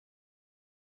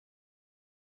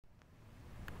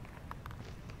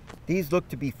These look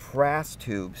to be Frass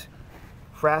tubes.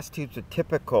 Frass tubes are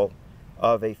typical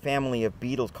of a family of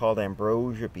beetles called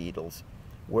Ambrosia beetles,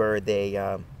 where they,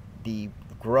 the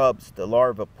grubs, the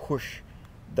larvae, push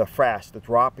the frass, the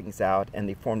droppings out, and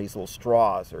they form these little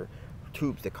straws or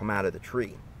tubes that come out of the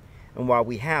tree. And while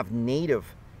we have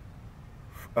native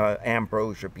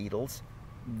Ambrosia beetles,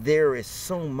 there is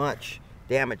so much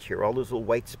damage here. All those little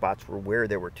white spots were where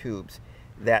there were tubes,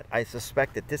 that I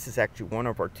suspect that this is actually one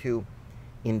of our two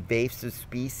invasive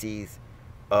species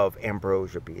of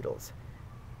Ambrosia beetles.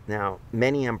 Now,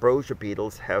 many Ambrosia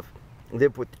beetles have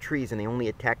lived with the trees and they only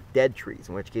attack dead trees,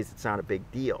 in which case it's not a big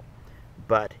deal.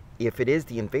 But if it is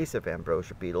the invasive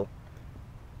Ambrosia beetle,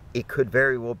 it could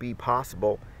very well be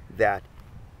possible that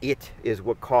it is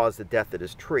what caused the death of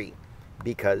this tree,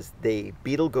 because the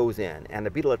beetle goes in, and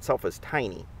the beetle itself is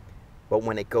tiny, but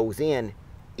when it goes in,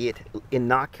 it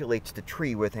inoculates the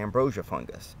tree with ambrosia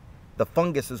fungus. The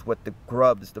fungus is what the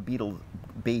grubs, the beetle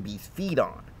babies, feed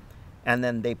on. And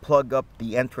then they plug up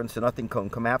the entrance so nothing can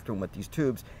come after them with these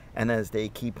tubes, and as they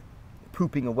keep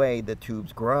pooping away, the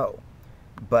tubes grow.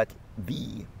 But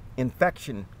the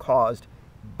infection caused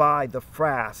by the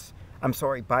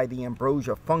by the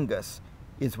ambrosia fungus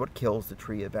is what kills the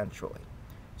tree eventually.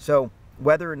 So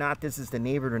whether or not this is the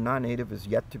native or non-native is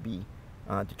yet to be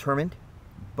determined,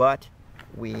 but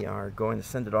we are going to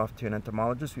send it off to an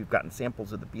entomologist. We've gotten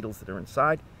samples of the beetles that are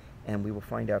inside, and we will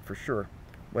find out for sure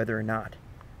whether or not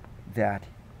that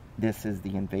this is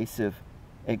the invasive,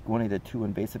 one of the two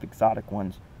invasive exotic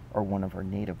ones, or one of our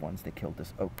native ones that killed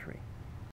this oak tree.